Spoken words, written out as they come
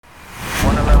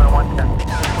Training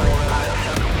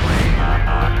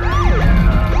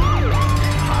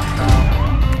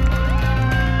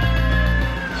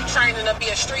to be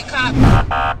a street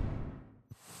cop.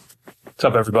 What's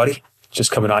up, everybody? Just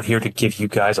coming on here to give you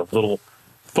guys a little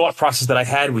thought process that I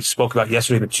had. We spoke about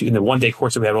yesterday in the one-day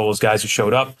course that we had all those guys who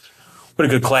showed up. What a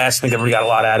good class. I think everybody got a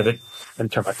lot out of it. I'm going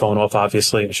to turn my phone off,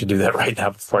 obviously. I should do that right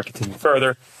now before I continue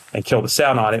further and kill the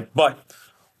sound on it. But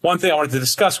one thing I wanted to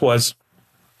discuss was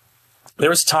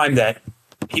there is time that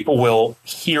people will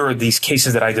hear these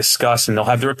cases that I discuss and they'll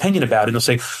have their opinion about it. And they'll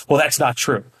say, well, that's not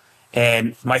true.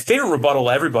 And my favorite rebuttal to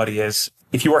everybody is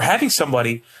if you are having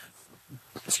somebody,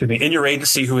 in your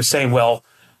agency who is saying, well,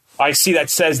 I see that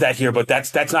says that here, but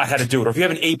that's not how to do it. Or if you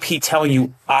have an AP telling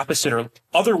you opposite or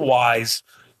otherwise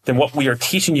than what we are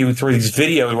teaching you through these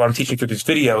videos, what I'm teaching through these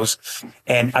videos,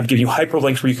 and I'm giving you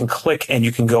hyperlinks where you can click and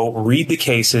you can go read the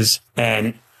cases,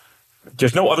 and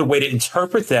there's no other way to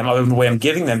interpret them other than the way I'm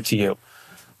giving them to you.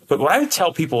 But what I would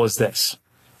tell people is this.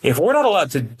 If we're not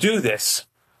allowed to do this,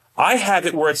 I have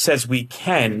it where it says we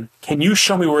can. Can you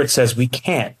show me where it says we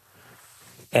can't?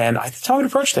 And that's how I would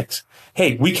approach things.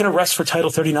 Hey, we can arrest for Title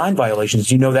 39 violations.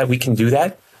 Do you know that we can do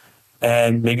that?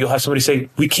 And maybe you'll have somebody say,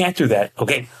 we can't do that.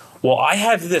 Okay, well, I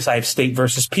have this. I have State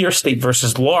versus Pierce, State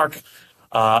versus Lark,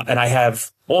 and I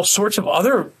have all sorts of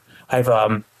other, I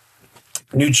have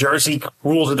New Jersey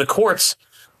rules of the courts.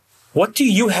 What do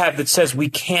you have that says we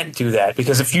can't do that?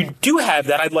 Because if you do have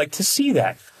that, I'd like to see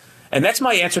that. And that's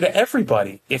my answer to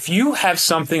everybody. If you have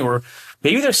something, or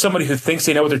maybe there's somebody who thinks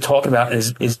they know what they're talking about and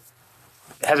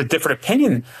has a different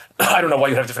opinion. I don't know why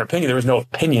you have a different opinion. There is no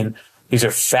opinion. These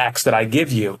are facts that I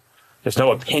give you. There's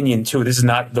no opinion to it. This is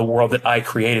not the world that I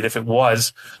created. If it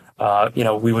was,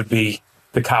 the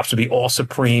cops would be all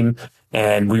supreme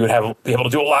and we would be able to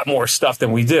do a lot more stuff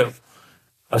than we do.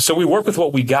 So we work with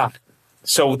what we got.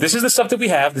 So this is the stuff that we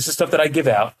have. This is stuff that I give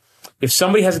out. If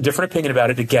somebody has a different opinion about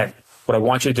it, again, what I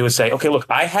want you to do is say, okay, look,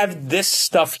 I have this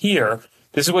stuff here.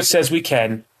 This is what says we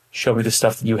can. Show me the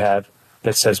stuff that you have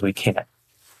that says we can't.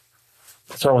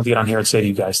 That's what I want to get on here and say to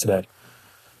you guys today.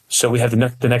 So we have the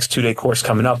next 2-day course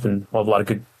coming up, and we'll have a lot of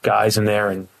good guys in there,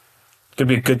 and it's going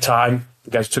to be a good time.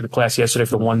 The guys who took the class yesterday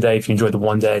for the 1 day, if you enjoyed the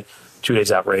 1 day, 2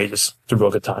 days outrageous. It's a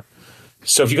real good time.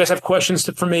 So if you guys have questions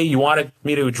for me, you wanted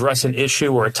me to address an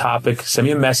issue or a topic, send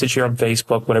me a message here on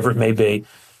Facebook, whatever it may be,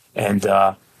 and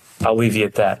I'll leave you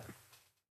at that.